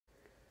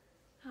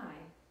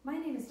My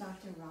name is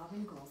Dr.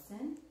 Robin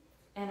Golson,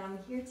 and I'm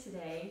here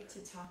today to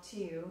talk to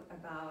you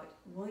about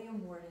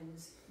William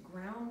Worden's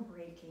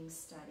groundbreaking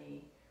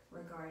study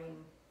regarding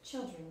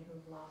children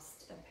who've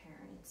lost a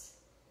parent.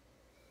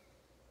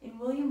 In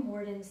William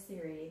Worden's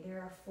theory,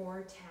 there are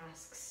 4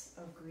 tasks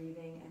of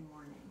grieving and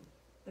mourning.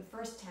 The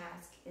first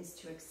task is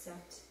to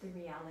accept the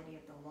reality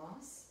of the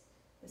loss.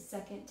 The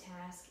second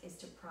task is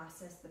to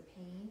process the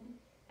pain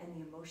and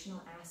the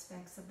emotional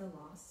aspects of the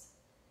loss.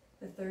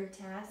 The third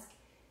task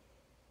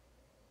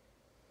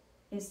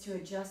is to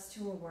adjust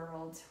to a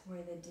world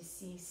where the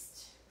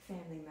deceased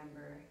family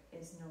member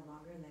is no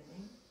longer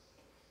living.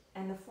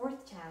 And the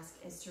fourth task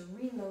is to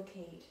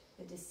relocate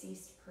the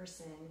deceased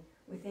person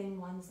within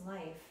one's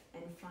life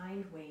and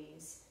find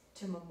ways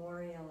to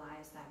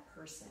memorialize that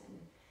person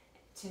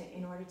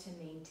in order to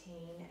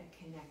maintain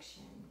a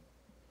connection.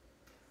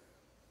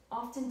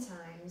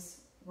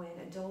 Oftentimes, when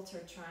adults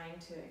are trying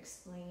to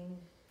explain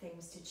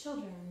things to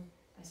children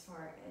as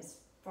far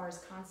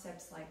as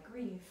concepts like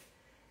grief,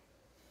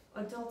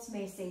 adults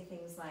may say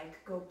things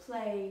like, go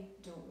play,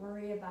 don't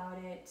worry about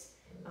it,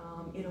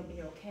 it'll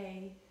be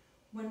okay,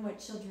 when what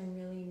children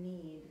really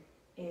need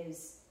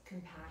is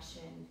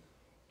compassion,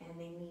 and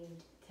they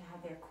need to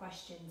have their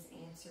questions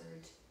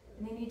answered,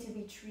 and they need to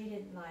be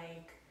treated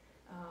like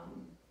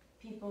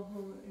people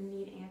who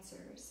need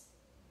answers.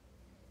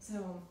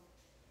 So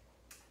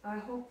I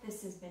hope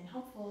this has been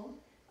helpful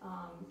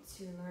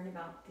to learn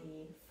about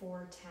the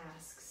 4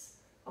 tasks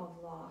of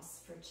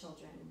loss for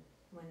children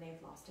when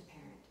they've lost a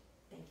parent.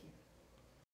 Thank you.